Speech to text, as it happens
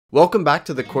Welcome back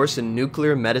to the course in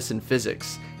Nuclear Medicine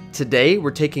Physics. Today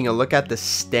we're taking a look at the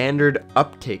standard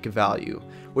uptake value,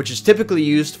 which is typically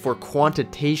used for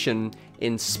quantitation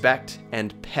in SPECT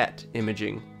and PET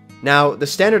imaging. Now, the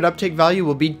standard uptake value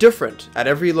will be different at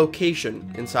every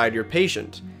location inside your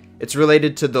patient. It's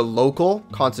related to the local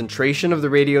concentration of the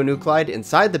radionuclide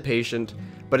inside the patient,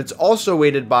 but it's also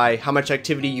weighted by how much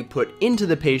activity you put into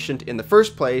the patient in the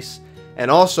first place, and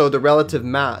also the relative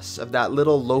mass of that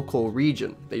little local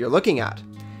region that you're looking at.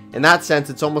 In that sense,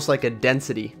 it's almost like a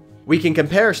density. We can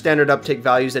compare standard uptake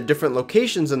values at different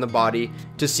locations in the body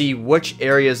to see which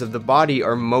areas of the body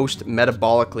are most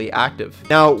metabolically active.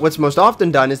 Now, what's most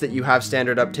often done is that you have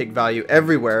standard uptake value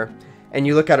everywhere, and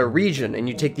you look at a region and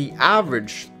you take the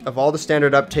average of all the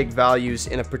standard uptake values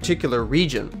in a particular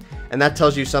region, and that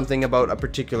tells you something about a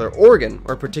particular organ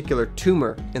or a particular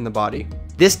tumor in the body.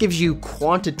 This gives you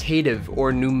quantitative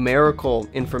or numerical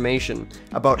information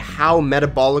about how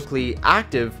metabolically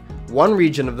active one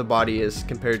region of the body is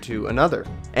compared to another.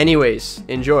 Anyways,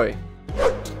 enjoy.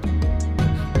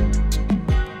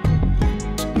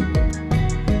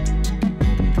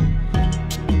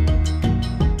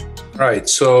 Right,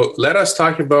 so let us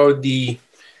talk about the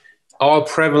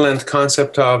all-prevalent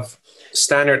concept of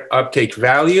standard uptake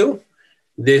value.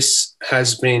 This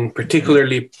has been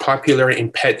particularly popular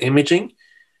in PET imaging,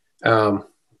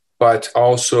 but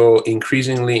also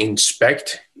increasingly in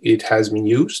SPECT, it has been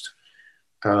used.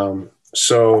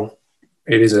 So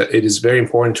it is very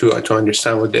important to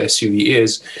understand what the SUV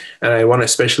is. And I want to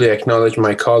especially acknowledge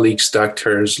my colleagues,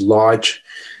 Drs. Lodge,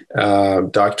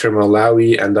 Dr.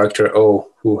 Malawi, and Dr. O,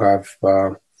 who have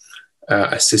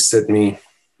assisted me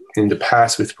in the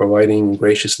past with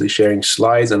graciously sharing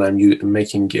slides, and I'm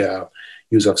making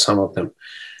use of some of them.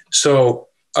 So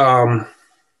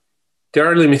there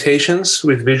are limitations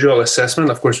with visual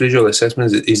assessment. Of course, visual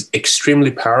assessment is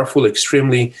extremely powerful,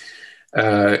 extremely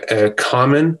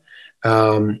common.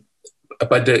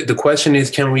 But the question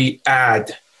is, can we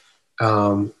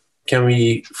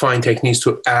find techniques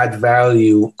to add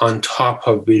value on top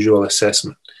of visual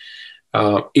assessment?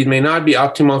 It may not be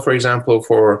optimal, for example,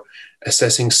 for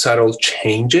assessing subtle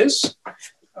changes.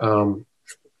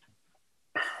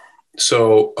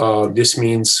 So this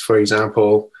means, for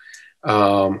example,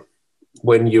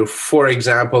 when you're, for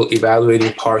example,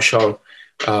 evaluating partial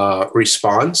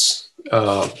response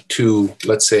to,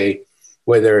 let's say,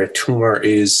 whether a tumor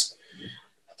is,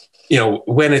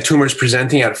 when a tumor is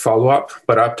presenting at follow-up,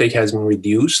 but uptake has been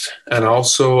reduced, and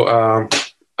also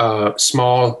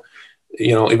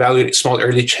evaluate small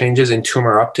early changes in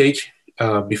tumor uptake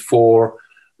before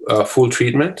full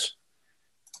treatment.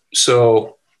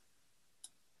 So,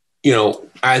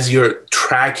 as you're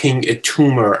tracking a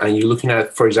tumor and you're looking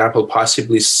at, for example,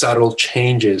 possibly subtle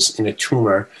changes in a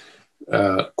tumor,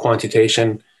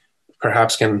 quantitation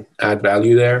perhaps can add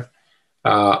value there.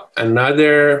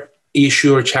 Another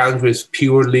issue or challenge with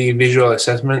purely visual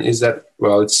assessment is that,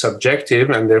 well, it's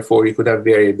subjective, and therefore you could have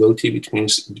variability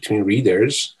between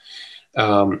readers.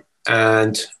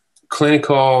 And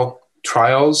clinical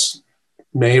trials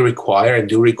may require and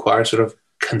do require sort of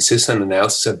consistent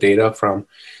analysis of data from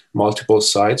multiple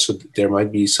sites. So there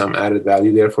might be some added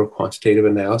value there for quantitative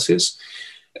analysis.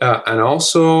 And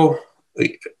also,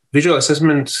 visual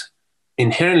assessment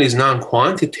inherently is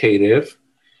non-quantitative.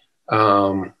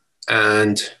 And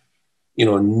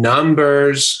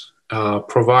numbers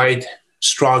provide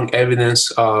strong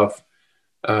evidence of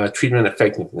treatment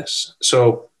effectiveness.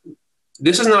 So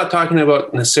this is not talking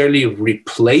about necessarily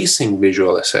replacing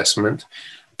visual assessment,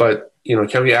 but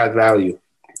can we add value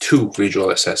to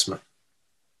visual assessment?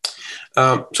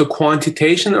 So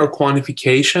quantitation or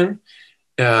quantification,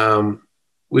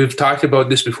 we've talked about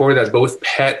this before, that both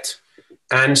PET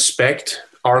and SPECT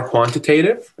are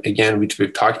quantitative. Again, which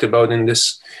we've talked about in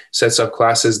this sets of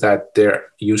classes, that there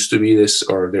used to be this,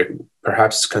 or there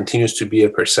perhaps continues to be, a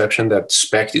perception that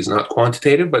SPECT is not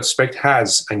quantitative, but SPECT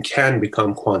has and can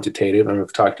become quantitative, and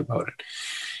we've talked about it.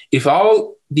 If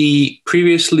all the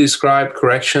previously described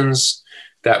corrections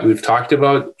that we've talked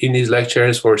about in these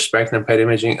lectures for SPECT and PET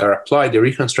imaging are applied, the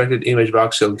reconstructed image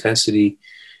voxel intensity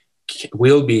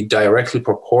will be directly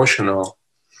proportional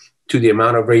to the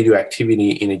amount of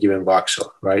radioactivity in a given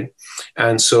voxel, right?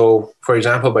 And so, for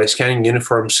example, by scanning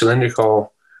uniform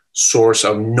cylindrical source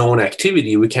of known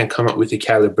activity, we can come up with a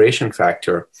calibration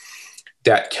factor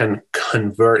that can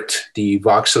convert the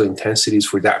voxel intensities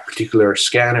for that particular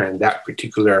scanner and that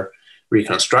particular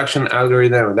reconstruction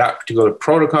algorithm and that particular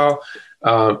protocol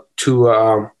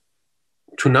to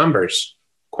numbers,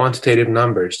 quantitative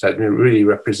numbers that really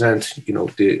represent,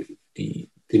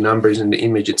 the numbers in the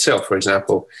image itself. For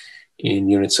example, in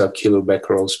units of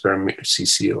kilobecquerels per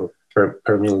cc or per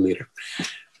milliliter.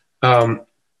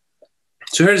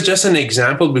 So here's just an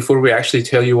example before we actually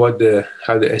tell you how the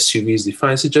SUV is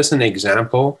defined. This is just an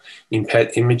example in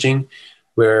PET imaging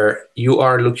where you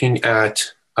are looking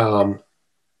at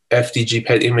FDG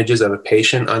PET images of a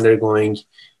patient undergoing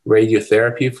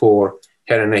radiotherapy for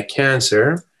head and neck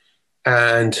cancer.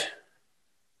 And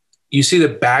you see the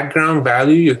background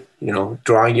value,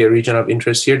 drawing a region of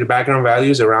interest here. The background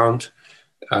value is around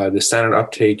the standard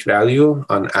uptake value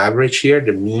on average here.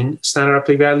 The mean standard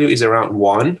uptake value is around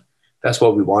 1. That's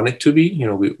what we want it to be.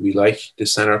 We like the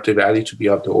standard uptake value to be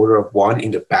of the order of 1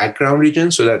 in the background region,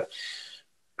 so that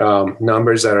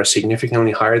numbers that are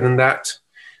significantly higher than that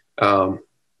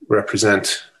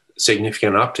represent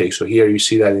significant uptake. So here you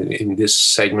see that in this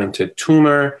segmented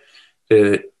tumor,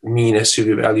 the mean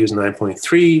SUV value is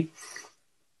 9.3.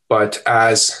 But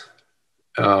as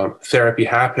therapy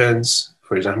happens,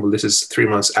 for example, this is 3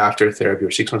 months after therapy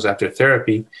or 6 months after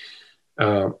therapy,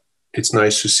 it's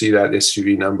nice to see that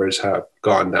SUV numbers have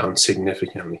gone down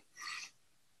significantly.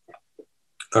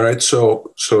 All right,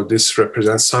 so this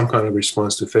represents some kind of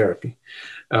response to therapy.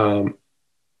 And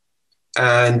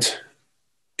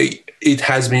it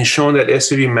has been shown that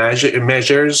SUV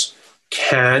measures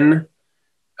can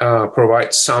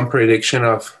provide some prediction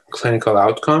of clinical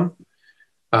outcome.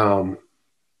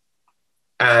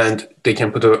 And they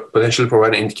can potentially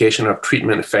provide an indication of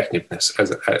treatment effectiveness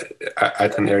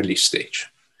at an early stage.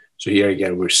 So here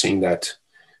again, we're seeing that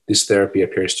this therapy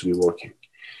appears to be working.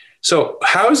 So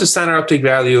how is the standard uptake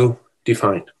value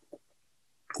defined?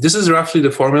 This is roughly the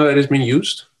formula that has been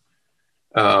used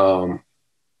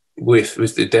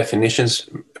with the definitions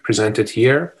presented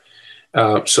here.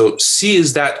 So C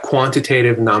is that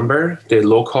quantitative number, the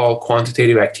local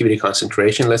quantitative activity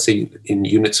concentration, let's say in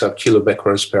units of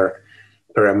kilobecquerels per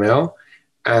ml.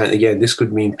 And again, this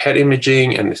could mean PET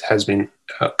imaging, and it has been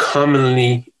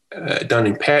commonly done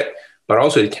in PET, but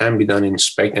also it can be done in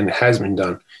SPECT, and it has been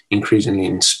done increasingly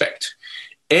in SPECT.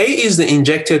 A is the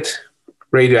injected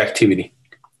radioactivity.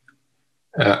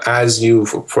 As you,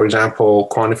 for example,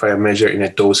 quantify a measure in a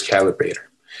dose calibrator.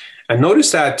 And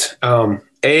notice that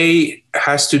A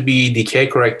has to be decay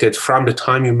corrected from the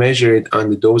time you measure it on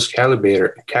the dose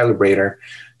calibrator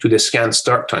to the scan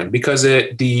start time, because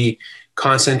the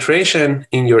concentration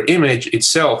in your image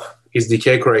itself is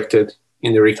decay corrected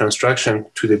in the reconstruction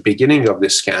to the beginning of the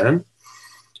scan.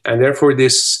 And therefore,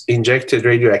 this injected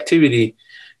radioactivity,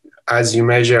 as you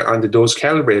measure on the dose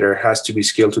calibrator, has to be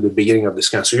scaled to the beginning of the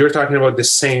scan. So you're talking about the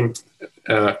same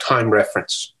time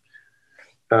reference.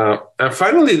 And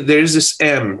finally, there's this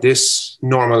M, this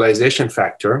normalization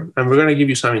factor. And we're going to give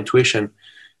you some intuition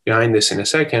behind this in a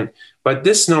second. But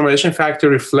this normalization factor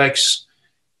reflects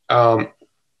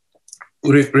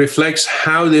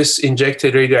how this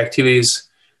injected radioactivity is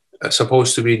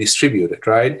supposed to be distributed,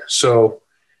 right? So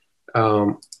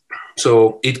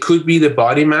it could be the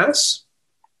body mass.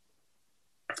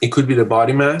 It could be the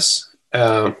body mass.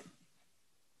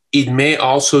 It may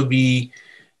also be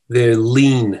the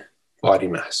lean body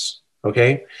mass,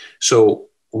 okay? So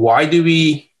why do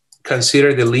we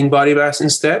consider the lean body mass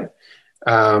instead?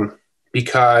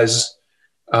 Because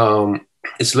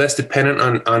it's less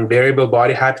dependent on variable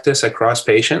body habitus across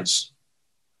patients.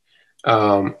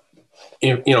 There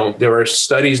are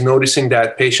studies noticing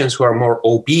that patients who are more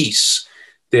obese,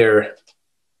 their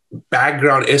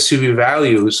background SUV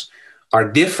values are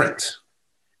different,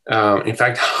 in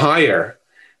fact, higher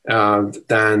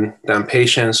than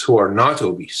patients who are not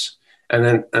obese.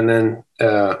 And then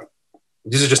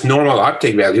these are just normal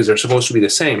uptake values. They're supposed to be the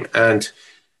same. And,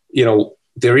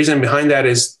 the reason behind that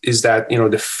is that,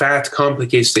 the fat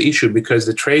complicates the issue, because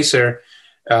the tracer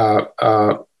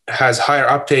has higher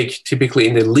uptake typically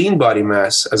in the lean body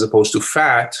mass as opposed to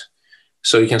fat.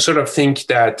 So you can sort of think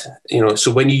that,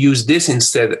 so when you use this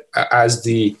instead as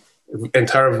the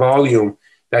entire volume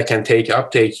that can take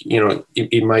uptake,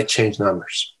 it might change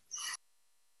numbers.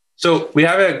 So we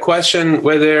have a question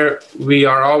whether we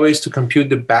are always to compute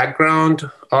the background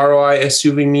ROI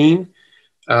SUV mean,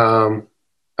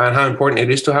 and how important it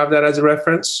is to have that as a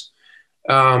reference.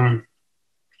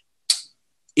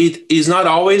 It is not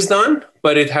always done,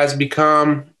 but it has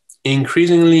become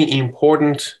increasingly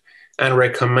important and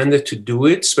recommended to do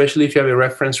it, especially if you have a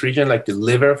reference region like the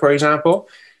liver, for example.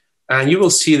 And you will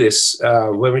see this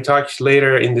when we talk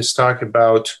later in this talk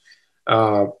about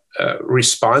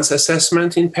response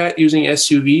assessment in PET using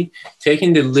SUV.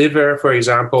 Taking the liver, for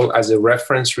example, as a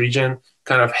reference region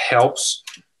kind of helps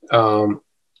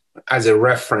as a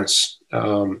reference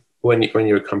when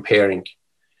you're comparing.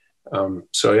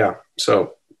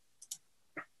 So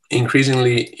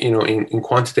increasingly, in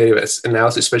quantitative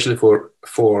analysis, especially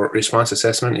for response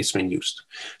assessment, it's been used.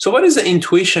 So what is the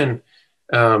intuition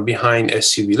behind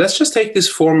SUV? Let's just take this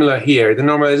formula here. The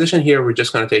normalization here, we're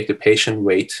just going to take the patient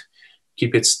weight,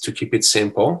 keep it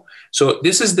simple. So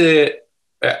this is the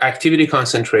activity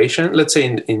concentration, let's say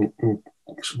in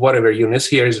whatever units.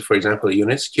 Here is, for example,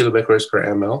 units, kilobecquerels per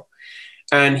ml.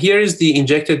 And here is the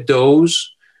injected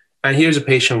dose, and here's a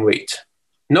patient weight.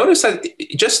 Notice that,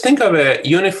 just think of a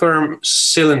uniform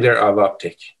cylinder of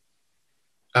uptake.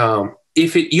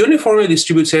 If it uniformly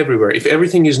distributes everywhere, if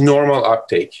everything is normal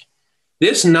uptake,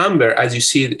 this number, as you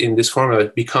see in this formula,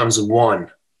 becomes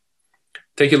 1.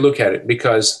 Take a look at it,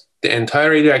 because the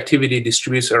entire radioactivity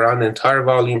distributes around the entire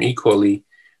volume equally.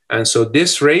 And so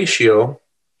this ratio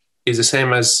is the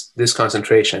same as this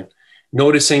concentration.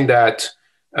 Noticing that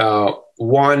 1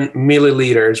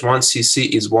 milliliters, 1 cc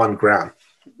is 1 gram.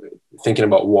 Thinking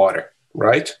about water,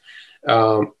 right?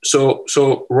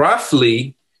 So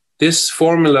roughly, this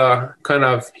formula kind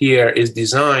of here is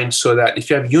designed so that if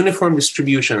you have uniform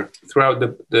distribution throughout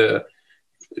the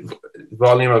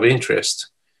volume of interest,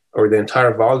 or the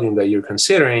entire volume that you're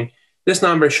considering, this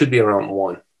number should be around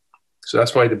 1. So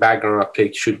that's why the background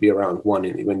uptake should be around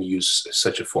 1 when you use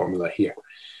such a formula here.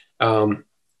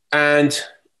 And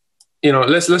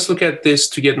let's look at this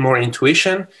to get more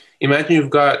intuition. Imagine you've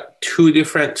got 2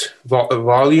 different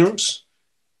volumes,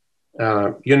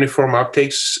 uniform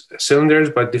uptake cylinders,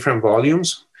 but different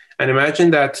volumes. And imagine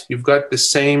that you've got the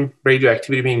same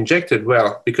radioactivity being injected.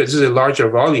 Well, because this is a larger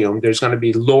volume, there's going to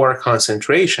be lower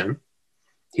concentration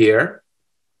here,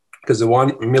 because the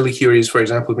 1 millicurie is, for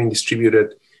example, being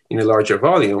distributed in a larger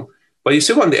volume. But you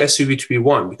still want the SUV to be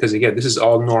 1, because again, this is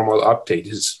all normal uptake.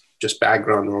 This is just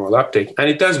background normal uptake, and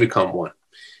it does become 1,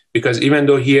 because even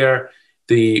though here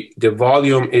the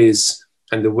volume is,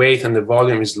 and the weight and the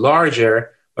volume is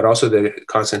larger, but also the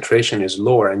concentration is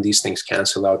lower, and these things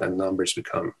cancel out and numbers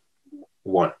become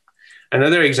 1.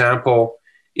 Another example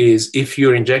is if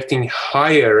you're injecting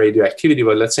higher radioactivity,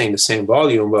 but let's say in the same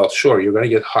volume, well, sure, you're going to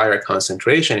get higher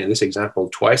concentration. In this example,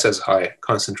 twice as high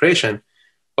concentration,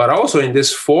 but also in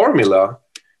this formula,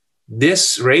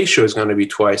 this ratio is going to be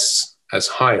twice as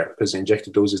higher, because the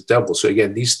injected dose is double. So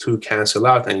again, these two cancel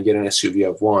out, and you get an SUV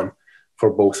of 1 for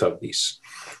both of these.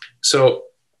 So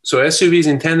SUV is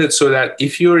intended so that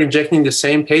if you're injecting the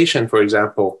same patient, for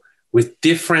example, with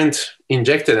different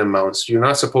injected amounts, you're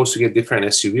not supposed to get different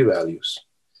SUV values.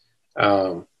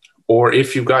 Or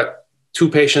if you've got 2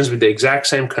 patients with the exact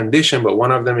same condition, but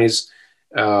one of them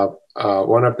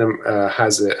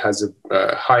has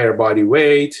a higher body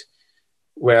weight,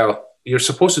 well, you're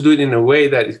supposed to do it in a way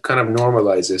that it kind of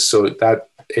normalizes, so that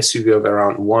SUV of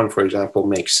around 1, for example,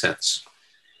 makes sense.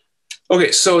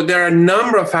 Okay, so there are a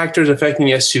number of factors affecting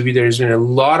SUV. There's been a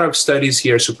lot of studies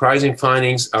here, surprising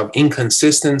findings of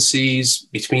inconsistencies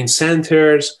between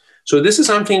centers. So this is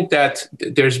something that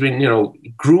there's been,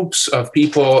 groups of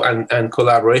people and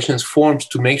collaborations formed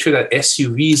to make sure that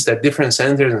SUVs that different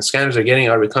centers and scanners are getting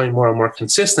are becoming more and more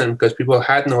consistent, because people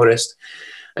had noticed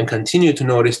and continue to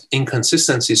notice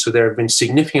inconsistencies. So there have been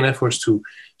significant efforts to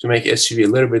make SUV a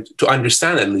little bit, to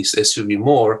understand at least SUV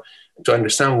more, to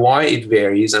understand why it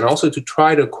varies, and also to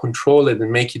try to control it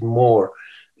and make it more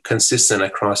consistent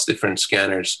across different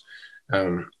scanners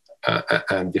and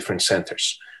different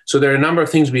centers. So there are a number of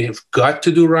things we have got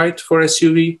to do right for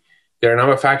SUV. There are a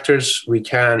number of factors we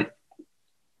can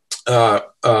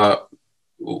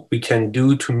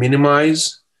do to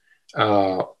minimize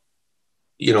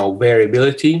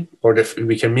variability, or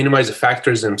we can minimize the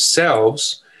factors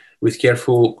themselves with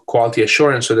careful quality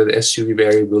assurance so that the SUV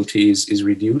variability is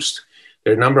reduced.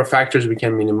 There are a number of factors we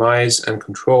can minimize and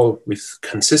control with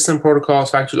consistent protocols,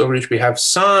 factors over which we have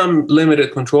some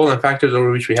limited control, and factors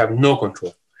over which we have no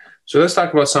control. So let's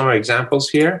talk about some examples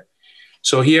here.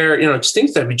 So here, it's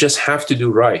things that we just have to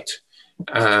do right,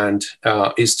 and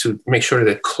is to make sure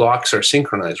that clocks are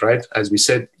synchronized, right? As we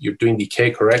said, you're doing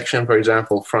decay correction, for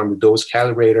example, from the dose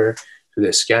calibrator to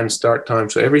the scan start time.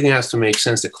 So everything has to make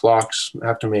sense. The clocks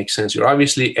have to make sense. You're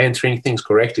obviously entering things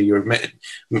correctly.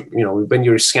 When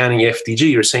you're scanning FDG,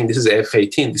 you're saying this is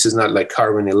F18. This is not like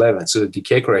carbon 11. So the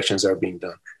decay corrections are being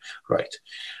done right.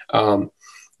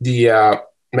 The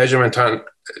measurement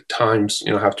times,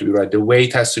 have to be right. The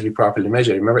weight has to be properly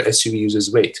measured. Remember, SUV uses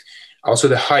weight. Also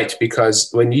the height, because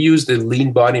when you use the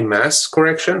lean body mass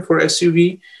correction for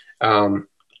SUV,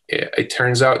 it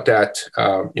turns out that,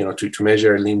 to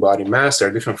measure lean body mass, there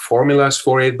are different formulas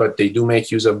for it, but they do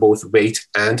make use of both weight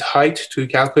and height to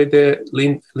calculate the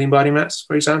lean body mass,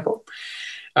 for example.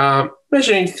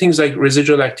 Measuring things like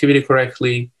residual activity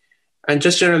correctly, and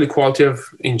just generally quality of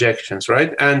injections,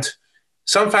 right? And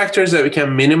Some factors that we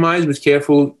can minimize with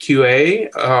careful QA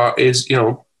is,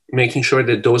 making sure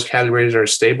that those calibrators are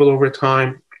stable over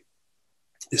time.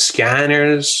 The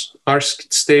scanners are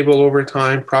stable over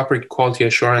time, proper quality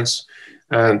assurance,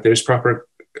 and there's proper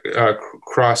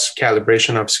cross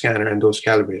calibration of scanner and those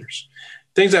calibrators.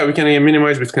 Things that we can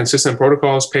minimize with consistent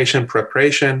protocols, patient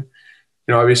preparation,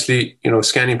 obviously,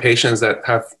 scanning patients that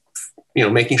have,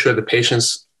 making sure the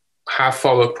patients have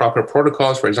followed proper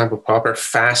protocols, for example, proper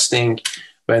fasting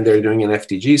when they're doing an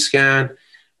FDG scan.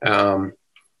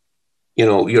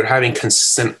 You're having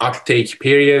consistent uptake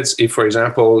periods. If, for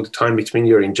example, the time between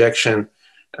your injection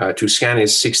to scan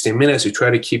is 60 minutes, you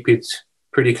try to keep it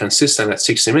pretty consistent at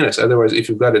 60 minutes. Otherwise, if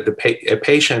you've got a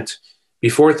patient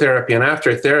before therapy and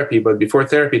after therapy, but before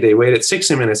therapy, they waited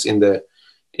 60 minutes in the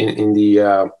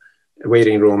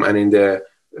waiting room, and in the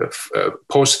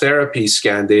post-therapy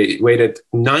scan, they waited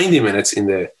 90 minutes in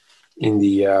the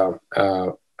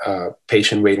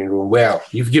patient waiting room. Well,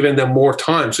 you've given them more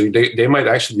time, so they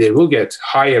will get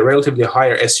relatively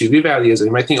higher SUV values, and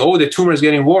you might think, oh, the tumor is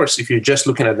getting worse if you're just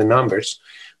looking at the numbers.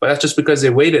 But that's just because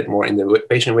they waited more in the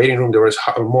patient waiting room. There was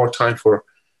more time for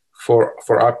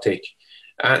uptake.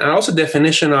 And also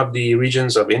definition of the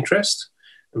regions of interest.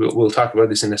 We'll talk about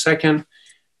this in a second.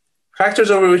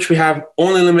 Factors over which we have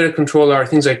only limited control are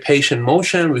things like patient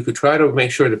motion. We could try to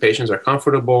make sure the patients are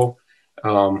comfortable,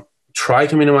 try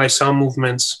to minimize some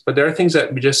movements, but there are things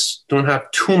that we just don't have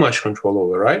too much control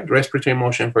over, right? Respiratory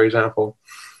motion, for example.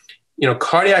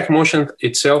 Cardiac motion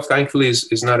itself, thankfully,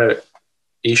 is not an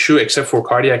issue except for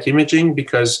cardiac imaging,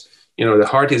 because, the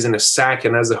heart is in a sac,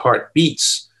 and as the heart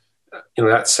beats,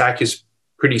 that sac is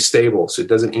pretty stable, so it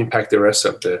doesn't impact the rest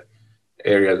of the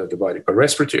areas of the body. But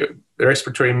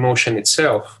respiratory motion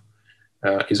itself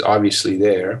is obviously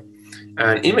there.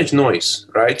 And image noise,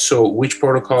 right? So which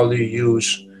protocol do you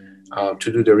use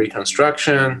to do the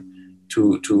reconstruction,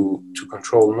 to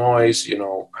control noise?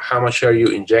 How much are you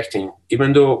injecting?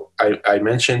 Even though I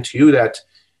mentioned to you that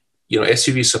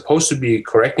SUV is supposed to be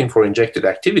correcting for injected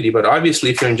activity, but obviously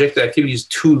if your injected activity is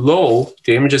too low,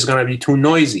 the image is going to be too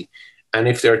noisy. And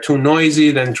if they're too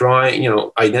noisy, then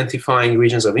identifying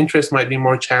regions of interest might be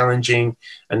more challenging.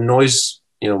 And noise,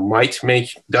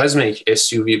 does make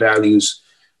SUV values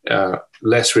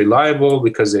less reliable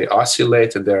because they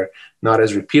oscillate and they're not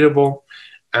as repeatable.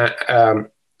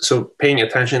 So paying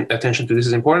attention to this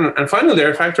is important. And finally, there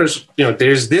are factors.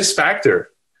 There's this factor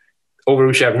over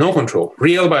which you have no control: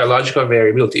 real biological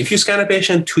variability. If you scan a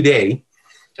patient today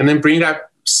and then bring that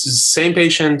same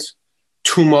patient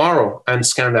tomorrow and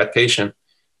scan that patient,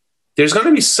 there's going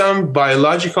to be some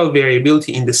biological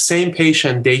variability in the same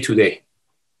patient day to day,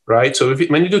 right? So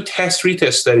when you do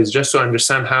retest studies, just to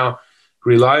understand how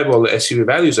reliable the SUV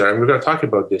values are, and we're going to talk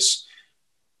about this,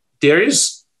 there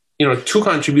is, two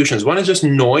contributions. One is just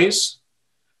noise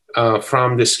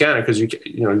from the scanner, because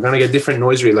you're going to get different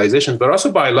noise realizations, but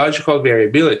also biological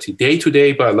variability,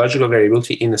 day-to-day biological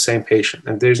variability in the same patient.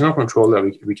 And there's no control that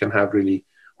we can have really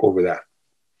over that.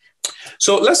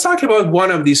 So let's talk about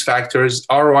one of these factors,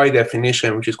 ROI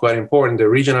definition, which is quite important, the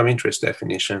region of interest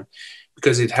definition,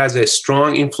 because it has a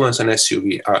strong influence on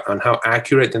SUV, on how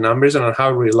accurate the numbers and on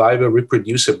how reliable,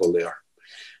 reproducible they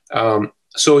are.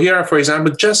 So here are, for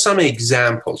example, just some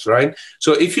examples, right?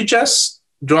 So if you just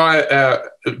draw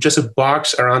just a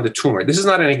box around the tumor, this is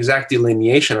not an exact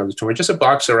delineation of the tumor, just a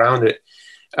box around it.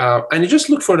 And you just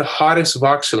look for the hottest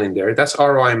voxel in there. That's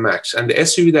ROI max. And the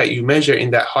SUV that you measure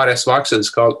in that hottest voxel is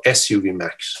called SUV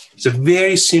max. It's a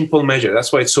very simple measure.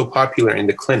 That's why it's so popular in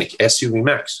the clinic, SUV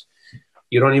max.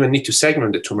 You don't even need to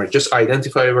segment the tumor. Just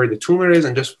identify where the tumor is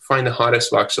and just find the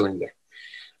hottest voxel in there.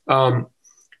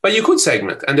 But you could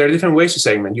segment, and there are different ways to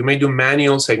segment. You may do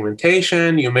manual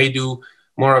segmentation. You may do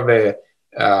more of a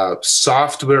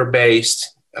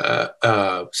software-based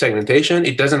segmentation.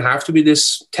 It doesn't have to be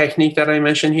this technique that I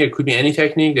mentioned here. It could be any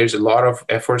technique. There's a lot of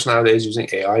efforts nowadays using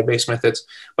AI-based methods.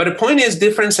 But the point is,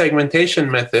 different segmentation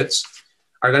methods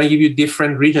are going to give you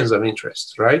different regions of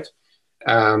interest, right?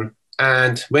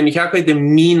 And when you calculate the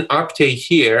mean uptake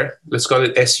here, let's call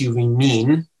it SUV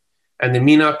mean, and the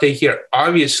mean uptake here,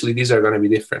 obviously these are going to be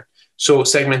different. So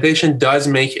segmentation does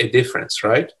make a difference,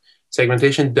 right?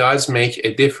 Segmentation does make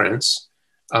a difference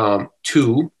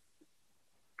to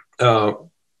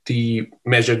the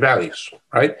measured values,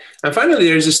 right? And finally,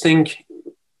 there's this thing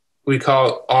we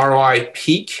call ROI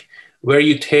peak, where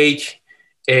you take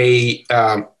a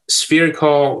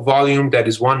spherical volume that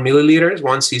is 1 milliliters,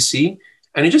 1 cc,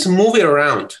 and you just move it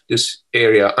around this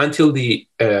area until the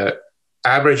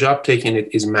average uptake in it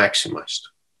is maximized.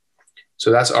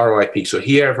 So that's ROI peak. So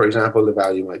here, for example, the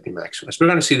value might be maximized. We're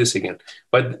going to see this again.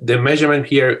 But the measurement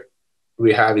here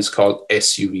we have is called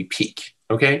SUV peak.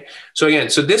 Okay, so again,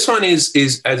 so this one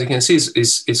is as you can see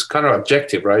is kind of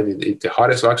objective, right? The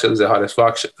hottest voxel is the hottest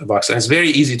voxel. And it's very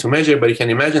easy to measure, but you can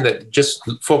imagine that just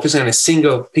focusing on a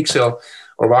single pixel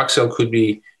or voxel could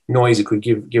be noisy, could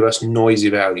give us noisy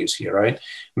values here, right?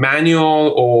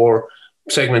 Manual or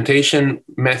segmentation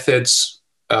methods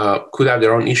could have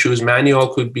their own issues.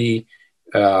 Manual could be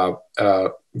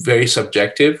very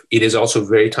subjective. It is also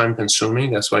very time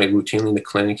consuming. That's why routinely in the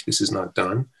clinic this is not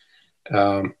done.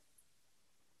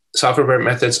 Software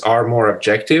methods are more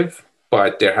objective,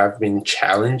 but there have been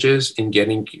challenges in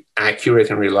getting accurate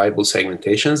and reliable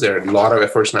segmentations. There are a lot of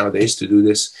efforts nowadays to do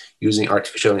this using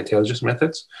artificial intelligence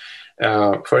methods,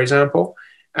 for example.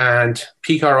 And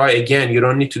peak RI, again, you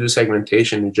don't need to do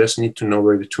segmentation. You just need to know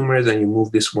where the tumor is, and you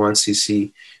move this 1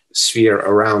 cc sphere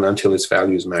around until its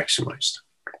value is maximized.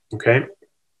 Okay?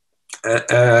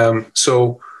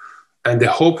 And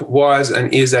the hope was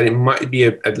and is that it might be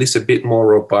at least a bit more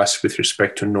robust with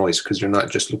respect to noise, because you're not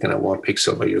just looking at one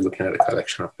pixel, but you're looking at a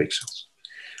collection of pixels.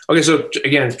 Okay, so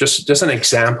again, just an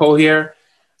example here.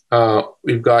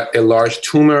 We've got a large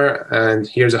tumor, and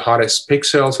here's the hottest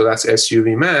pixel, so that's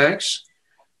SUV max.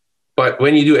 But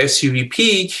when you do SUV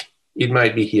peak, it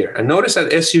might be here. And notice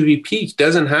that SUV peak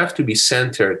doesn't have to be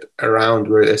centered around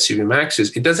where SUV max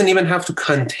is. It doesn't even have to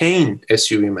contain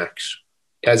SUV max.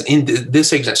 As in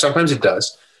this example, sometimes it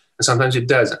does, and sometimes it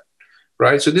doesn't,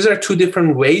 right? So these are two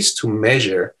different ways to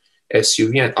measure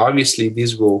SUV, and obviously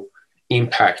these will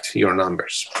impact your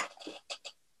numbers.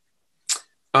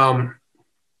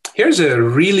 Here's a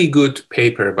really good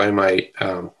paper by my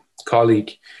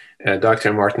colleague,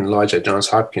 Dr. Martin Lodge at Johns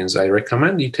Hopkins. I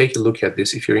recommend you take a look at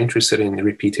this if you're interested in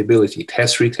repeatability,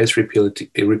 retest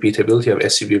repeatability of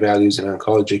SUV values in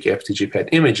oncologic FDG PET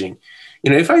imaging. You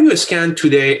know, if I do a scan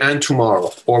today and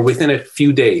tomorrow, or within a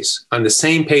few days on the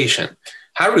same patient,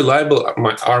 how reliable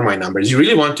are my numbers? You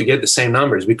really want to get the same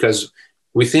numbers, because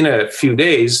within a few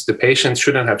days, the patient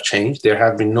shouldn't have changed. There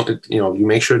have been no, you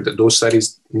make sure that those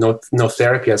studies, no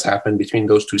therapy has happened between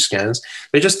those two scans.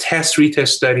 They just retest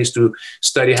studies to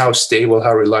study how stable,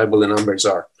 how reliable the numbers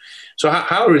are. So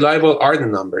how reliable are the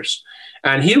numbers?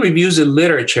 And he reviews the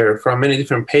literature from many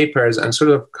different papers and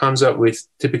sort of comes up with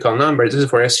typical numbers. This is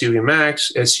for SUV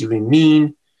max, SUV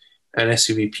mean, and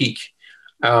SUV peak.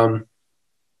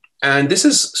 And this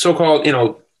is so-called,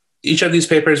 each of these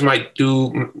papers might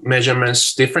do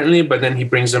measurements differently, but then he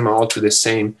brings them all to the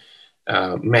same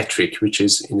metric, which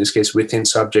is, in this case, within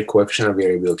subject coefficient of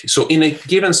variability. So in a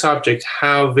given subject,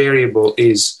 how variable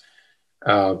is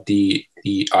the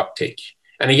uptake?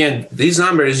 And again, these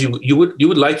numbers, you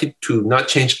would like it to not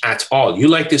change at all. You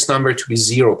like this number to be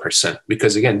 0%,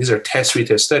 because again, these are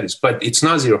retest studies, but it's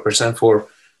not 0% for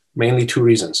mainly two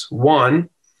reasons. One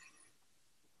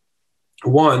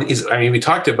is, we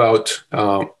talked about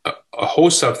a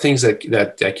host of things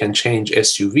that can change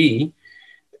SUV.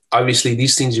 Obviously,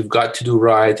 these things you've got to do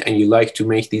right, and you like to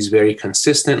make these very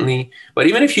consistently. But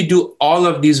even if you do all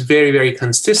of these very, very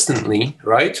consistently,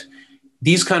 right,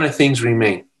 these kind of things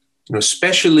remain.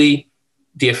 Especially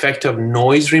the effect of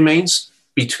noise remains.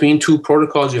 Between two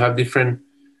protocols, you have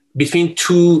between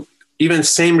two, even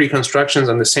same reconstructions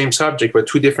on the same subject, but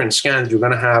two different scans, you're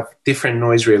going to have different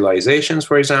noise realizations,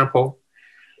 for example.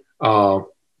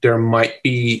 There might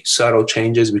be subtle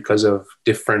changes because of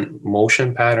different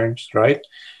motion patterns, right?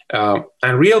 And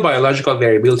real biological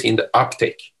variability in the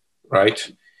uptake, right?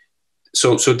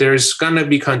 So there's going to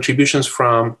be contributions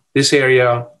from this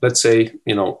area, let's say,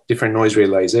 different noise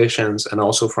realizations, and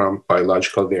also from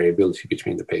biological variability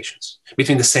between the patients,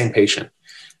 between the same patient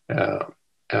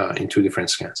in two different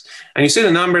scans. And you see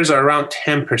the numbers are around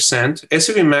 10%.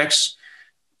 SUV max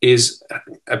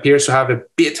appears to have a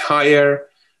bit higher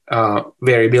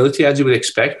variability, as you would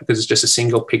expect, because it's just a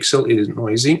single pixel. It is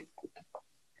noisy.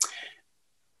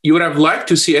 You would have liked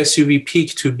to see SUV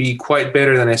peak to be quite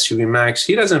better than SUV max.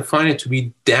 He doesn't find it to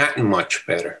be that much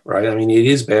better, right? I mean, it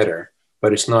is better,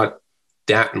 but it's not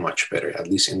that much better, at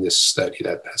least in this study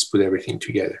that has put everything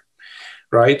together,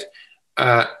 right?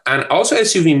 And also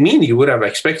SUV mean, you would have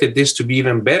expected this to be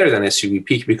even better than SUV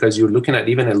peak, because you're looking at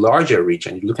even a larger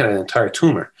region. You're looking at an entire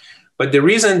tumor. But the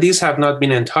reason these have not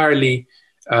been entirely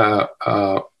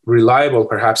reliable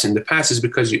perhaps in the past is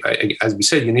because, as we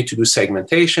said, you need to do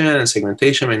segmentation, and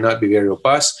segmentation may not be very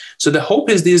robust. So the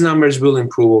hope is these numbers will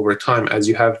improve over time as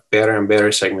you have better and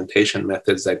better segmentation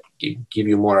methods that give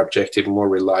you more objective, more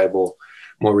reliable,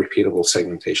 more repeatable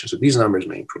segmentation. So these numbers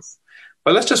may improve.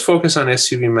 But let's just focus on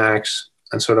SUV max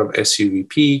and sort of SUV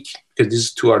peak, because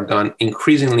these two are done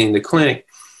increasingly in the clinic.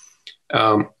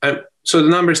 And so the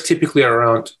numbers typically are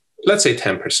around, let's say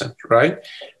 10%, right?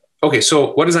 Okay,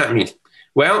 so what does that mean?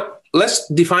 Well, let's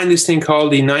define this thing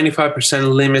called the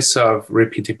 95% limits of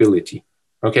repeatability.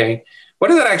 Okay, what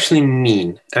does that actually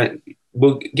mean? And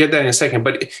we'll get that in a second.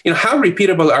 But how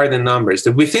repeatable are the numbers?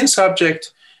 The within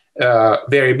subject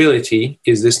variability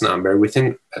is this number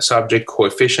within a subject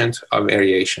coefficient of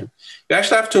variation. You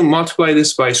actually have to multiply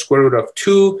this by square root of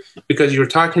 2 because you're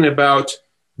talking about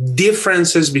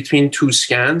differences between two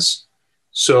scans.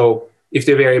 So if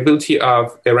the variability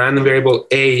of a random variable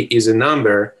A is a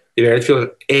number, the variability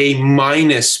of A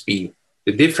minus B,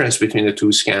 the difference between the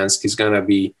two scans, is going to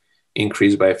be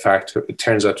increased by a factor. It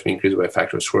turns out to be increased by a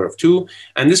factor of square root of 2.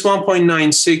 And this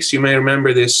 1.96, you may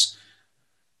remember this,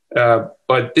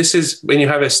 but this is when you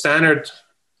have a standard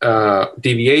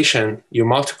deviation, you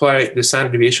multiply the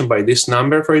standard deviation by this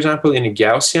number, for example, in a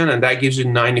Gaussian, and that gives you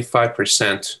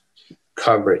 95%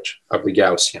 coverage of the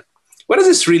Gaussian. What does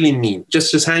this really mean?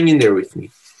 Just hang in there with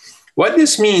me. What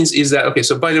this means is that, okay,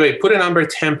 so by the way, put a number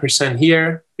 10%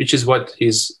 here, which is what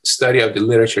his study of the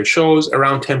literature shows,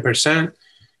 around 10%.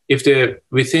 If the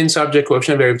within subject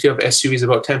coefficient variability of SUV is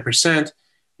about 10%,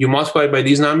 you multiply by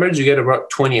these numbers, you get about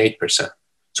 28%.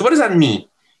 So what does that mean?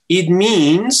 It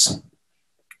means,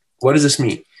 what does this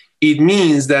mean? It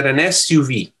means that an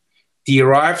SUV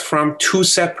derived from two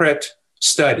separate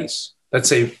studies, let's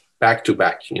say back to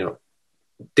back,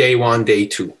 day 1, day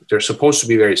 2, they're supposed to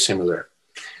be very similar.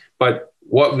 But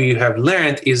what we have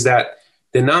learned is that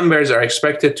the numbers are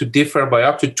expected to differ by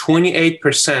up to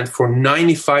 28% for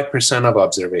 95% of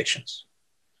observations.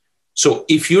 So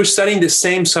if you're studying the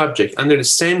same subject under the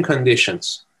same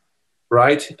conditions,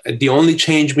 right? The only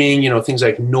change being, things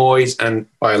like noise and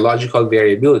biological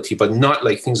variability, but not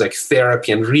like things like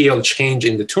therapy and real change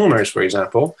in the tumors, for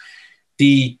example.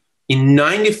 In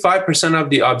 95% of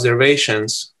the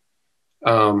observations,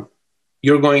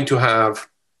 you're going to have,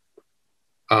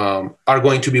 are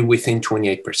going to be within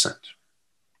 28%.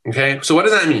 Okay, so what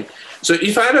does that mean? So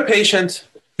if I have a patient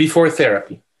before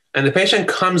therapy and the patient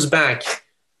comes back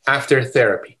after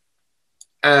therapy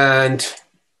and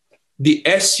the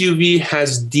SUV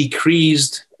has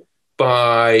decreased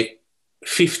by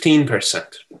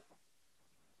 15%,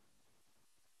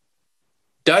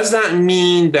 does that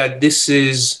mean that this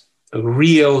is a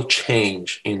real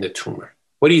change in the tumor?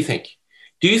 What do you think?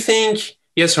 Do you think,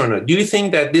 yes or no, do you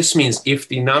think that this means if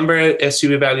the number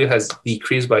SUV value has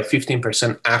decreased by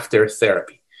 15% after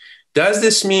therapy, does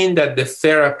this mean that the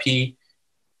therapy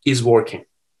is working?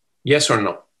 Yes or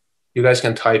no? You guys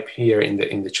can type here in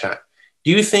the chat. Do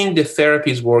you think the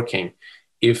therapy is working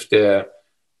if the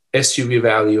SUV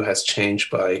value has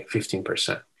changed by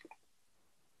 15%?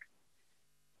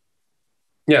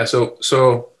 Yeah,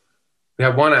 so we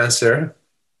have one answer.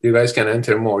 You guys can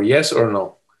enter more, yes or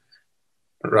no?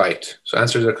 Right, so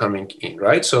answers are coming in,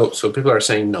 right? So people are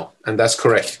saying no, and that's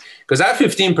correct. Because that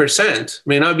 15%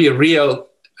 may not be a real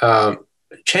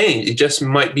change. It just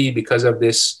might be because of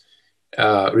this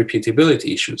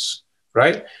repeatability issues,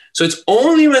 right? So it's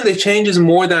only when the change is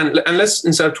more than, and let's,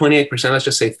 instead of 28%, let's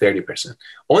just say 30%.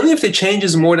 Only if the change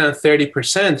is more than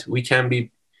 30%, we can be,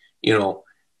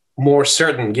 more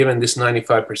certain, given this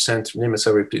 95% limits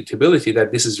of repeatability,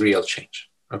 that this is real change.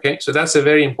 Okay, so that's a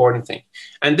very important thing.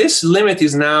 And this limit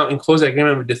is now in close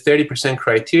agreement with the 30%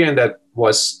 criterion that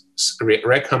was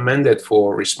recommended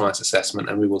for response assessment,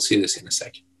 and we will see this in a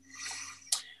second.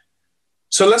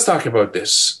 So let's talk about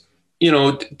this.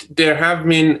 There have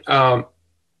been, how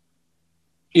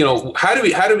do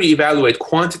we evaluate,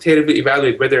 quantitatively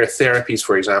evaluate whether a therapy is,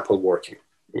 for example, working,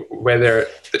 whether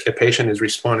a patient is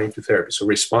responding to therapy, so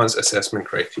response assessment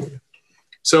criteria.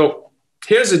 So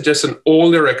here's just an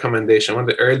older recommendation, one of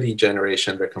the early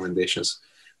generation recommendations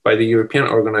by the European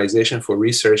Organization for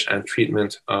Research and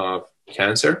Treatment of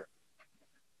Cancer.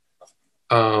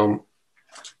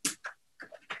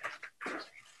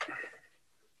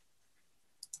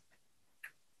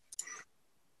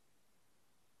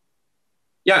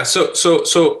 Yeah,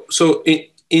 so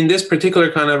in this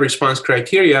particular kind of response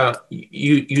criteria,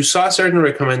 you saw certain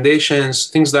recommendations,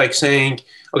 things like saying,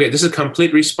 okay, this is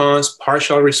complete response,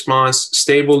 partial response,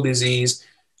 stable disease,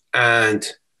 and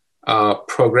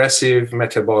progressive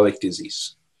metabolic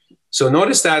disease. So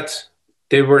notice that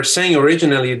they were saying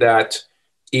originally that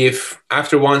if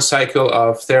after one cycle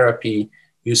of therapy,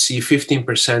 you see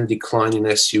 15% decline in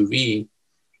SUV,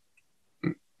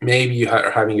 maybe you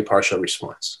are having a partial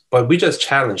response. But we just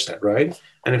challenged that, right?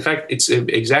 And in fact, it's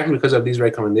exactly because of these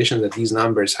recommendations that these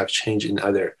numbers have changed in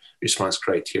other response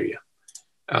criteria.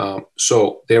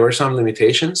 So there were some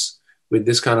limitations with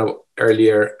this kind of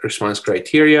earlier response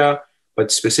criteria,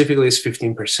 but specifically this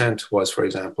 15% was, for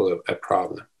example, a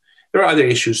problem. There are other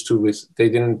issues too with they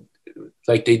didn't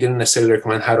necessarily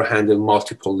recommend how to handle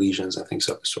multiple lesions and things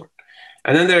of the sort.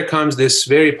 And then there comes this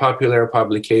very popular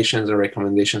publications and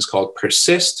recommendations called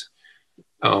PERSIST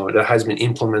that has been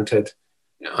implemented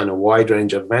on a wide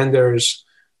range of vendors,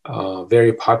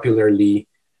 very popularly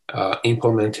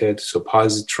implemented. So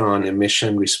positron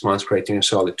emission response criteria in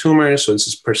solid tumors. So this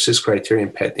is PERSIST criteria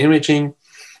in PET imaging.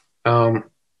 And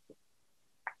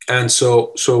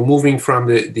so moving from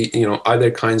the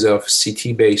other kinds of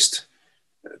CT-based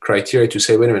criteria to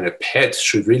say, wait a minute, PET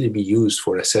should really be used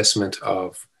for assessment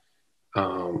of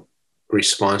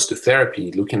response to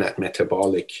therapy, looking at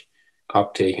metabolic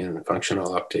uptake and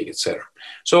functional uptake, et cetera.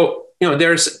 So,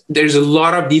 there's a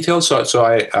lot of details. So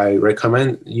I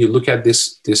recommend you look at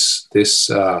this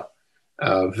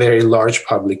very large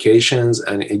publications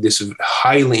and this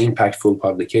highly impactful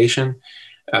publication.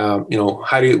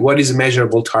 What is a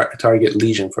measurable target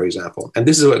lesion, for example? And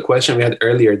this is a question we had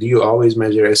earlier. Do you always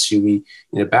measure SUV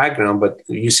in the background? But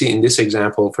you see in this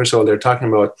example, first of all, they're talking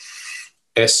about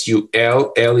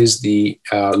SUL. L is the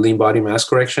lean body mass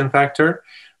correction factor.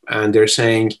 And they're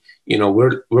saying,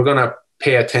 we're going to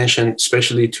pay attention,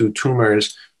 especially to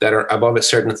tumors that are above a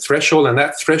certain threshold. And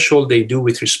that threshold they do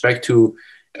with respect to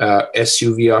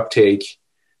SUV uptake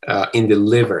in the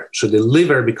liver. So the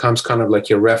liver becomes kind of like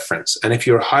your reference. And if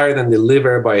you're higher than the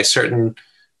liver by a certain,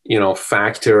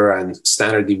 factor and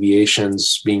standard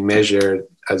deviations being measured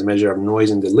as a measure of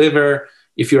noise in the liver,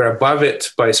 if you're above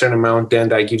it by a certain amount, then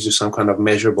that gives you some kind of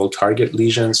measurable target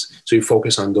lesions. So you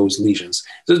focus on those lesions.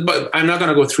 But I'm not going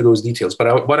to go through those details.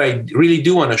 But what I really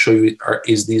do want to show you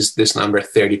is this number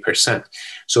 30%.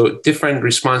 So different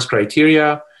response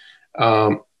criteria.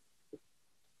 So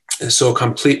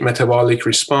complete metabolic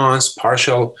response,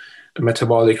 partial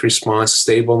metabolic response,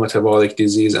 stable metabolic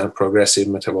disease, and progressive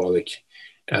metabolic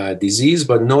disease.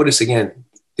 But notice again,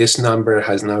 this number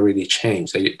has not really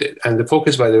changed. And the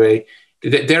focus, by the way,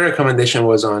 their recommendation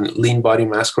was on lean body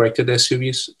mass corrected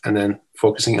SUVs and then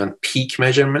focusing on peak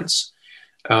measurements.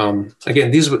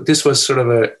 Again, this was sort of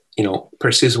a,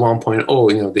 PERSIST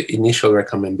 1.0, the initial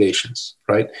recommendations,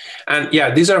 right? And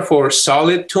yeah, these are for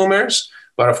solid tumors.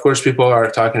 But of course, people are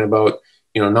talking about,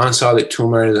 non-solid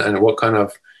tumors and what kind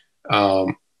of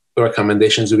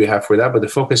recommendations do we have for that. But the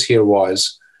focus here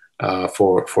was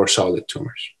for solid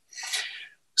tumors.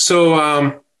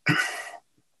 So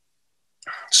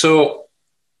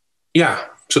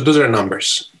those are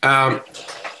numbers.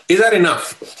 Is that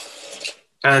enough?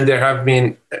 And there have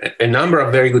been a number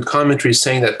of very good commentaries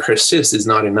saying that PERSIST is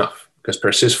not enough because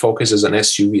PERSIST focuses on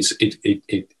SUVs.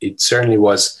 It certainly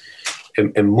was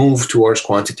a move towards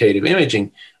quantitative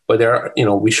imaging, but there are,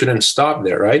 we shouldn't stop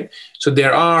there, right? So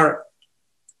there are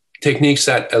techniques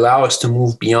that allow us to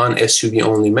move beyond SUV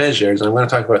only measures. I'm going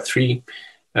to talk about three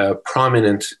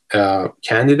prominent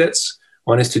candidates.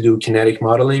 One is to do kinetic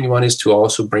modeling. One is to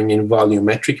also bring in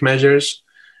volumetric measures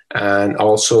and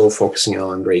also focusing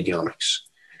on radiomics.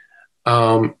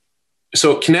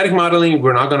 So kinetic modeling,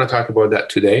 we're not going to talk about that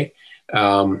today.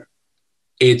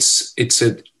 It's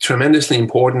a tremendously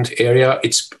important area.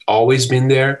 It's always been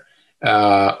there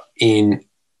in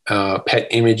PET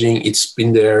imaging. It's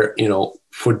been there,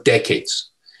 for decades.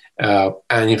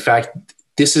 And in fact,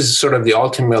 this is sort of the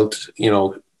ultimate,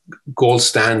 gold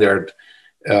standard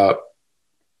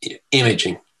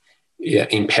imaging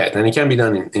in PET. And it can be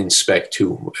done in SPECT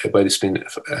too, but it's been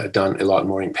done a lot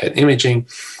more in PET imaging.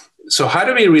 So how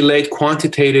do we relate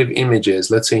quantitative images,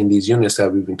 let's say in these units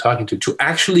that we've been talking to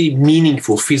actually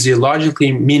meaningful,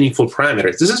 physiologically meaningful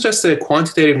parameters? This is just a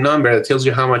quantitative number that tells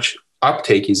you how much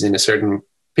uptake is in a certain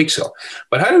pixel.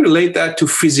 But how do we relate that to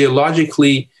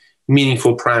physiologically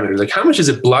meaningful parameters? Like how much is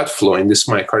the blood flow in this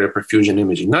myocardial perfusion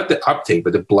imaging? Not the uptake,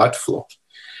 but the blood flow.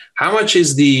 How much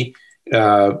is the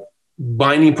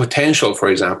binding potential, for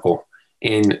example,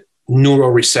 in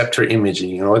neuroreceptor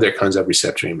imaging or other kinds of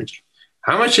receptor imaging?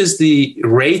 How much is the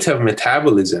rate of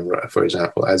metabolism, for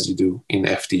example, as you do in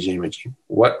FDG imaging?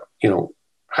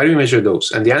 How do we measure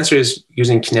those? And the answer is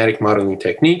using kinetic modeling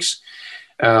techniques.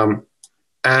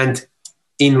 And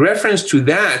in reference to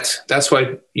that, that's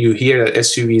why you hear that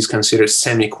SUV is considered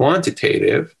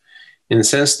semi-quantitative in the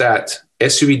sense that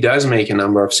SUV does make a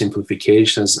number of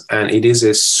simplifications and it is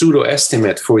a pseudo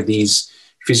estimate for these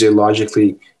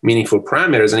physiologically meaningful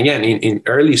parameters. And again, in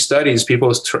early studies,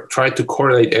 people tried to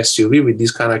correlate SUV with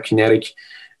these kind of kinetic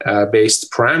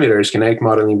based parameters, kinetic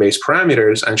modeling based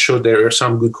parameters, and showed there are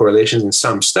some good correlations in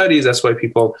some studies. That's why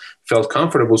people felt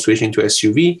comfortable switching to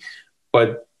SUV.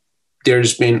 But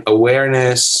there's been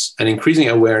awareness and increasing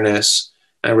awareness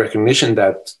and recognition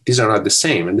that these are not the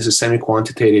same. And this is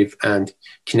semi-quantitative, and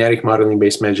kinetic modeling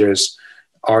based measures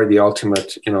are the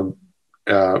ultimate,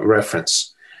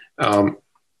 reference.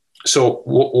 So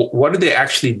what do they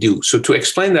actually do? So to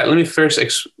explain that, let me first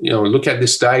look at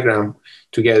this diagram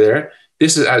together.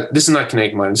 This is not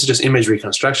kinetic modeling. This is just image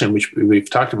reconstruction, which we've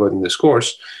talked about in this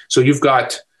course. So you've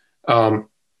got the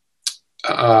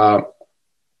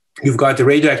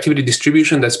radioactivity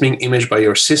distribution that's being imaged by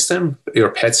your system, your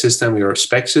PET system, your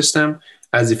SPECT system,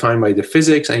 as defined by the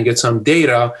physics, and you get some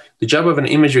data. The job of an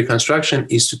image reconstruction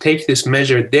is to take this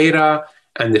measured data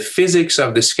and the physics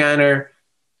of the scanner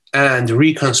and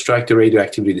reconstruct the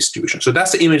radioactivity distribution. So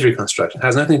that's the image reconstruction. It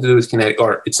has nothing to do with kinetic,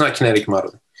 or it's not kinetic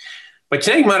modeling. But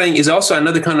kinetic modeling is also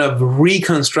another kind of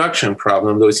reconstruction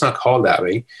problem, though it's not called that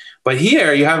way. But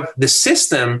here you have the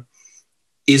system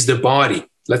is the body,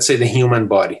 let's say the human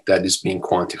body that is being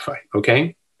quantified,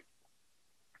 okay?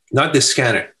 Not the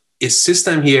scanner. It's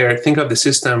system here. Think of the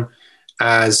system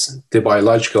as the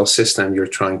biological system you're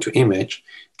trying to image.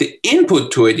 The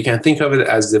input to it, you can think of it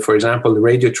as, for example, the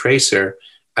radio tracer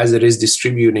as it is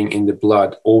distributing in the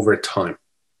blood over time.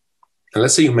 And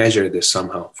let's say you measure this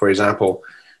somehow. For example,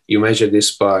 you measure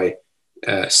this by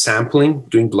sampling,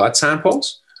 doing blood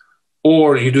samples,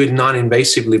 or you do it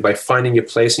non-invasively by finding a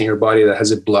place in your body that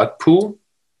has a blood pool,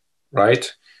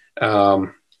 right?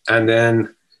 And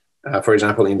then, for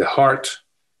example, in the heart,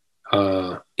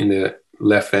 in the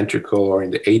left ventricle or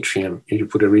in the atrium, you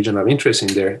put a region of interest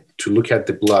in there to look at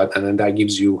the blood, and then that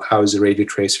gives you how is the radio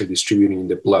tracer distributing in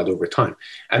the blood over time.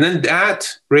 And then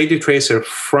that radio tracer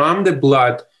from the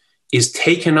blood is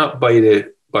taken up by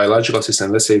the biological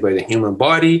system, let's say by the human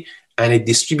body, and it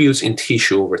distributes in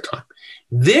tissue over time.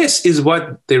 This is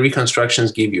what the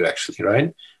reconstructions give you actually,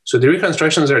 right? So the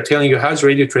reconstructions are telling you how's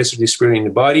radio tracer distributing in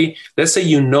the body. Let's say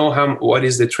you know what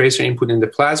is the tracer input in the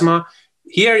plasma.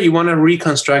 Here you want to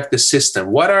reconstruct the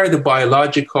system. What are the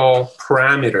biological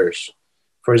parameters?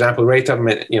 For example, rate of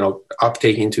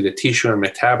uptake into the tissue and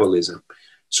metabolism.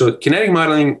 So kinetic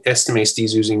modeling estimates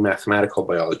these using mathematical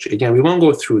biology. Again, we won't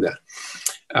go through that.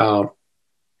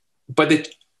 But the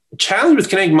challenge with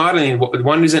kinetic modeling,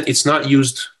 one reason it's not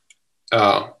used,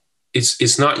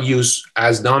 it's not used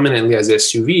as dominantly as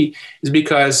SUV, is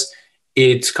because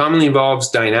it commonly involves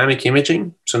dynamic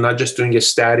imaging. So not just doing a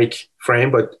static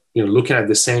frame, but looking at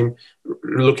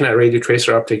radio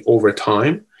tracer uptake over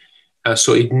time.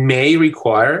 So it may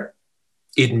require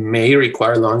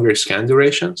longer scan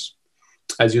durations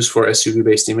as used for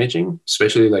SUV-based imaging,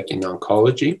 especially like in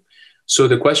oncology. So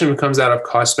the question comes out of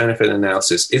cost-benefit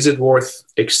analysis. Is it worth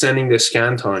extending the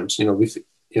scan times? With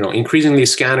increasingly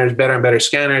scanners, better and better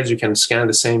scanners, you can scan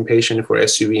the same patient for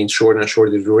SUV in shorter and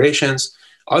shorter durations.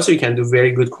 Also, you can do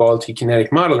very good quality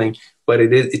kinetic modeling, but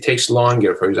it takes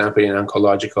longer, for example, in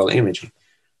oncological imaging.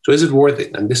 So is it worth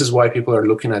it? And this is why people are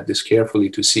looking at this carefully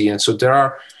to see. And so there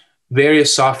are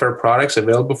various software products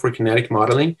available for kinetic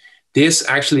modeling. This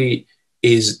actually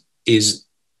is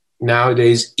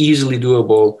nowadays easily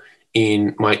doable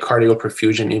in myocardial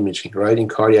perfusion imaging, right? In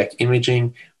cardiac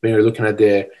imaging, when you're looking at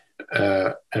the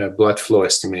blood flow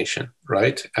estimation,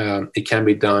 right? It can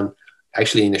be done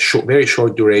actually in a very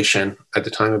short duration at the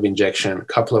time of injection. A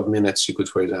couple of minutes, you could,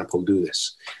 for example, do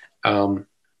this.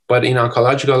 But in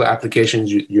oncological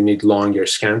applications, you need longer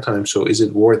scan time. So is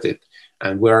it worth it?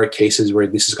 And where are cases where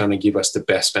this is going to give us the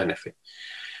best benefit?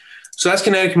 So that's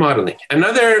kinetic modeling.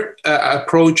 Another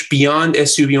approach beyond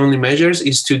SUV-only measures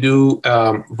is to do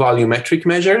volumetric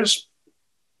measures.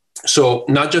 So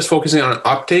not just focusing on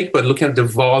uptake, but looking at the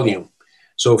volume.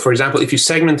 So for example, if you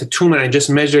segment a tumor and just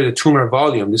measure the tumor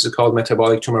volume, this is called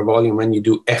metabolic tumor volume when you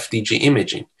do FDG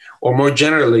imaging. Or more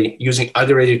generally, using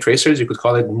other radio tracers, you could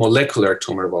call it molecular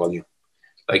tumor volume,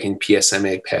 like in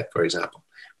PSMA PET, for example.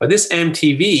 But this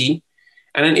MTV,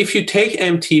 and then if you take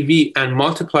MTV and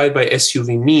multiply it by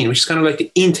SUV mean, which is kind of like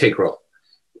the integral.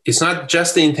 It's not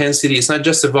just the intensity, it's not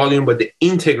just the volume, but the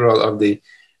integral of the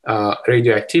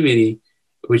radioactivity,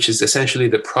 which is essentially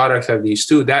the product of these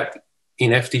two. That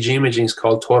in FDG imaging is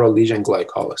called total lesion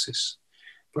glycolysis,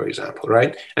 for example,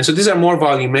 right? And so these are more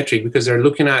volumetric because they're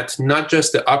looking at not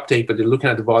just the uptake, but they're looking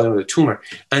at the volume of the tumor.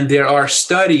 And there are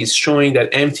studies showing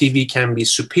that MTV can be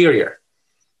superior,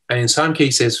 and in some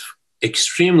cases,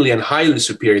 extremely and highly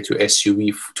superior to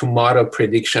SUV to model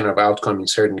prediction of outcome in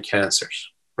certain cancers,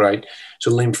 right?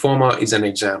 So lymphoma is an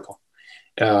example.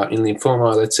 In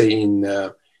lymphoma, let's say in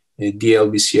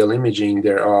DLBCL imaging,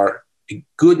 there are a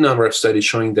good number of studies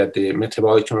showing that the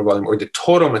metabolic tumor volume or the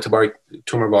total metabolic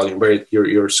tumor volume, where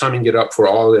you're summing it up for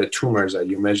all the tumors that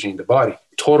you're measuring in the body,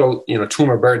 total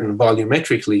tumor burden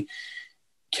volumetrically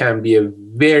can be a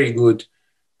very good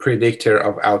predictor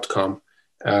of outcome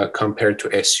compared to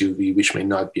SUV, which may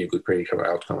not be a good predictor of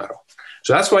outcome at all.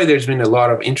 So that's why there's been a lot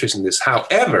of interest in this.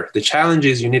 However, the challenge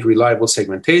is you need reliable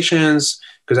segmentations,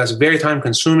 because that's very time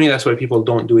consuming. That's why people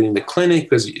don't do it in the clinic,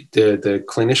 because the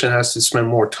clinician has to spend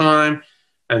more time,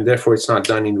 and therefore it's not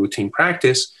done in routine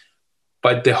practice.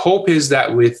 But the hope is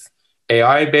that with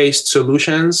AI-based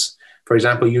solutions, for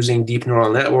example, using deep neural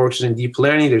networks, using deep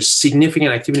learning, there's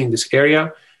significant activity in this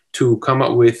area to come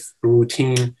up with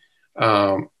routine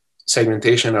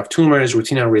segmentation of tumors,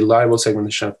 routine and reliable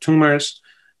segmentation of tumors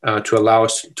to allow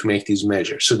us to make these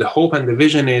measures. So the hope and the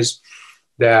vision is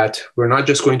that we're not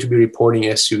just going to be reporting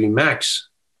SUV max,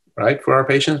 right, for our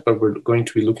patients, but we're going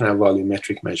to be looking at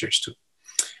volumetric measures too.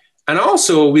 And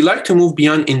also, we like to move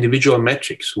beyond individual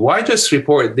metrics. Why just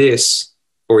report this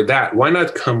or that? Why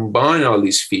not combine all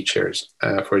these features,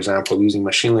 for example, using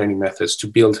machine learning methods to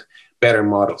build better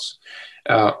models?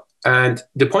 And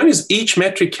the point is, each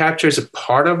metric captures a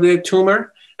part of the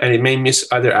tumor, and it may miss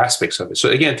other aspects of it. So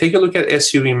again, take a look at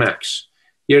SUV max.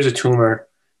 Here's a tumor,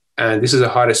 and this is the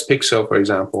hottest pixel, for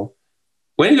example.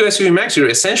 When you do SUV max, you're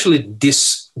essentially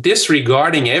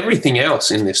disregarding everything else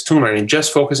in this tumor and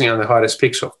just focusing on the hottest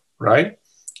pixel, right?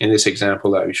 In this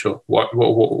example that we show,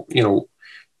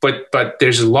 but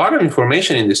there's a lot of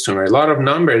information in this tumor, a lot of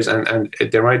numbers, and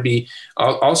there might be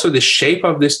also the shape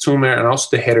of this tumor and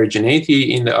also the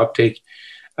heterogeneity in the uptake.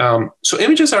 So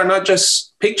images are not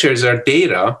just pictures, they're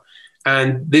data.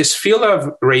 And this field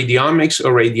of radiomics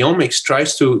or radiomics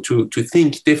tries to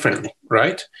think differently,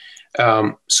 right?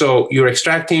 So you're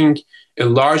extracting a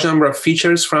large number of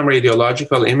features from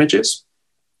radiological images.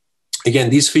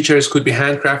 Again, these features could be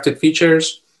handcrafted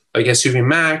features like SUV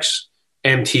max,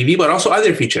 MTV, but also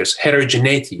other features,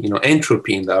 heterogeneity,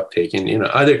 entropy in the uptake, and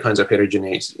other kinds of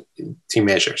heterogeneity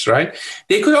measures, right?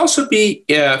 They could also be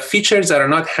features that are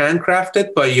not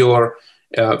handcrafted by your,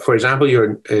 for example,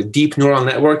 your deep neural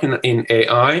network in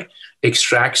AI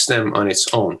extracts them on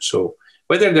its own. So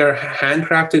whether they're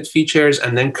handcrafted features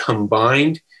and then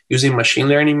combined using machine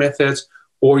learning methods,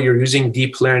 or you're using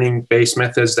deep learning based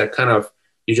methods that kind of,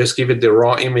 you just give it the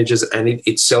raw images and it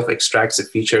itself extracts the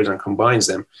features and combines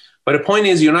them. But the point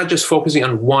is, you're not just focusing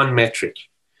on one metric.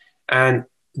 And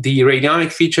the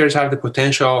radiomic features have the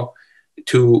potential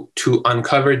to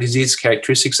uncover disease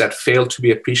characteristics that fail to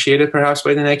be appreciated perhaps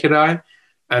by the naked eye.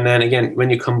 And then again, when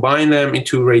you combine them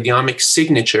into radiomic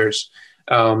signatures,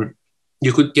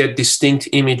 you could get distinct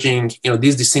imaging,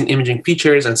 these distinct imaging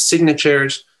features and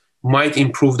signatures might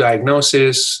improve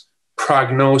diagnosis,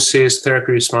 prognosis,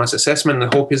 therapy response assessment.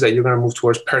 And the hope is that you're going to move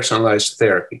towards personalized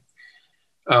therapy.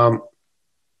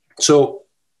 So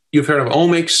you've heard of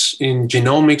omics in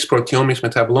genomics, proteomics,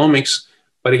 metabolomics,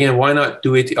 but again, why not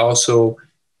do it also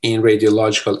in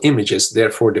radiological images,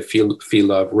 therefore the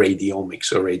field of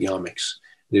radiomics or radiomics.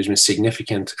 There's been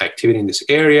significant activity in this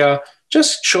area.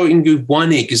 Just showing you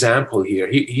one example here.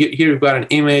 Here you've got an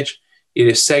image. It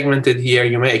is segmented here.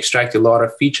 You may extract a lot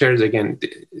of features. Again,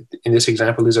 in this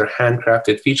example, these are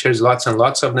handcrafted features, lots and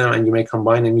lots of them, and you may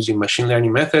combine them using machine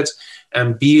learning methods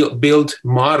and build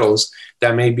models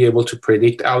that may be able to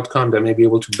predict outcome, that may be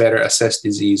able to better assess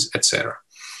disease, etc.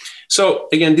 So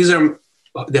again, these are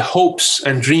the hopes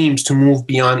and dreams to move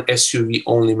beyond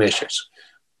SUV-only measures.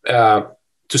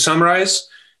 To summarize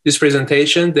this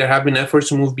presentation, there have been efforts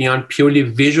to move beyond purely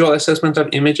visual assessment of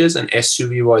images, and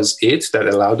SUV was it that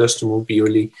allowed us to move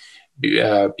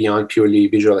beyond purely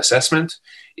visual assessment.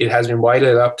 It has been widely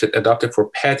adopted for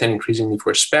PET and increasingly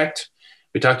for SPECT.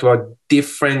 We talked about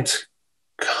different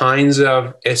kinds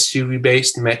of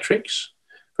SUV-based metrics,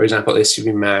 for example,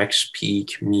 SUV max,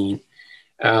 peak, mean,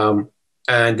 and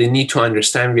the need to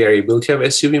understand variability of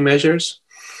SUV measures.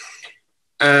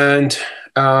 And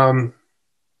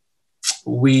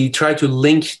we try to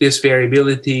link this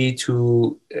variability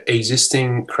to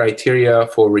existing criteria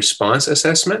for response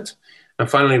assessment. And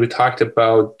finally, we talked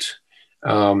about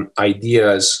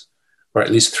ideas, or at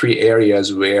least 3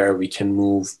 areas where we can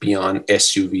move beyond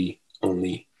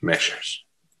SUV-only measures.